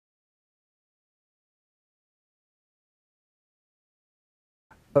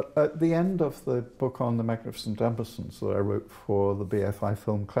At the end of the book on the Magnificent Ambersons that I wrote for the BFI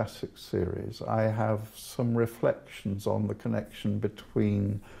Film Classics series, I have some reflections on the connection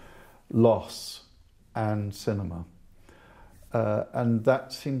between loss and cinema. And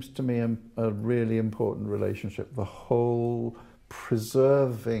that seems to me a really important relationship, the whole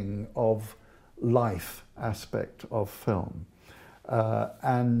preserving of life aspect of film.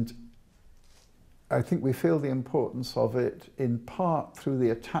 And I think we feel the importance of it in part through the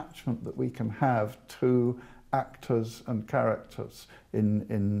attachment that we can have to actors and characters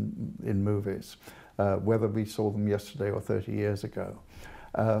in movies, whether we saw them yesterday or 30 years ago.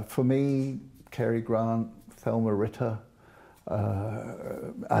 For me, Cary Grant, Thelma Ritter,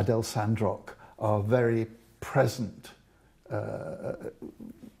 Adele Sandrock are very present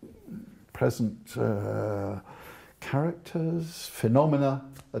characters, phenomena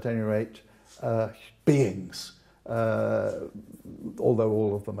at any rate, beings, although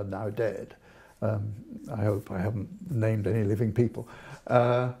all of them are now dead. I hope I haven't named any living people.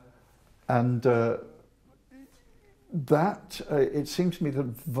 That, it seems to me that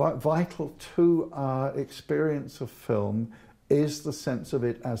vital to our experience of film is the sense of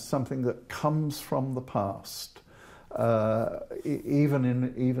it as something that comes from the past, even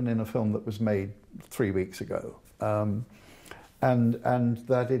in a film that was made 3 weeks ago. And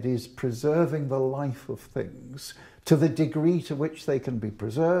that it is preserving the life of things to the degree to which they can be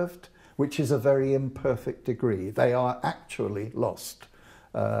preserved, which is a very imperfect degree. They are actually lost,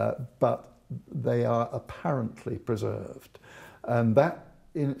 but they are apparently preserved. And that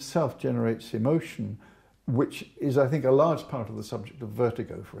in itself generates emotion, which is, I think, a large part of the subject of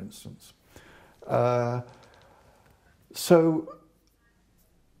Vertigo, for instance. So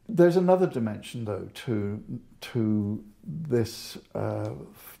there's another dimension, though, to this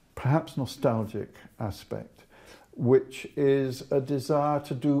perhaps nostalgic aspect, which is a desire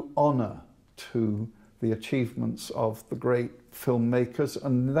to do honour to the achievements of the great filmmakers,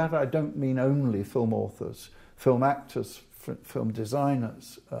 and that I don't mean only film authors, film actors, film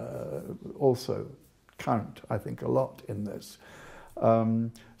designers also count, I think, a lot in this.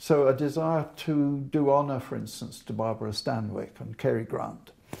 So a desire to do honour, for instance, to Barbara Stanwyck and Cary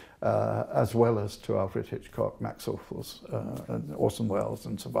Grant, as well as to Alfred Hitchcock, Max Ophuls, and Orson Welles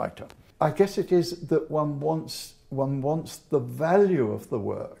and so weiter. I guess it is that one wants the value of the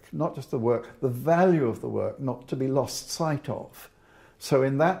work, not just the work, the value of the work not to be lost sight of. So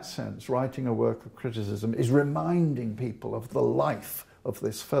in that sense, writing a work of criticism is reminding people of the life of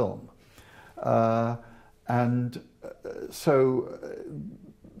this film.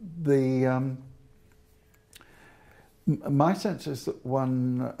 My sense is that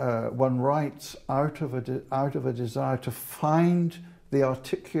one writes out of a desire to find the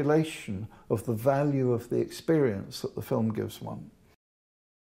articulation of the value of the experience that the film gives one.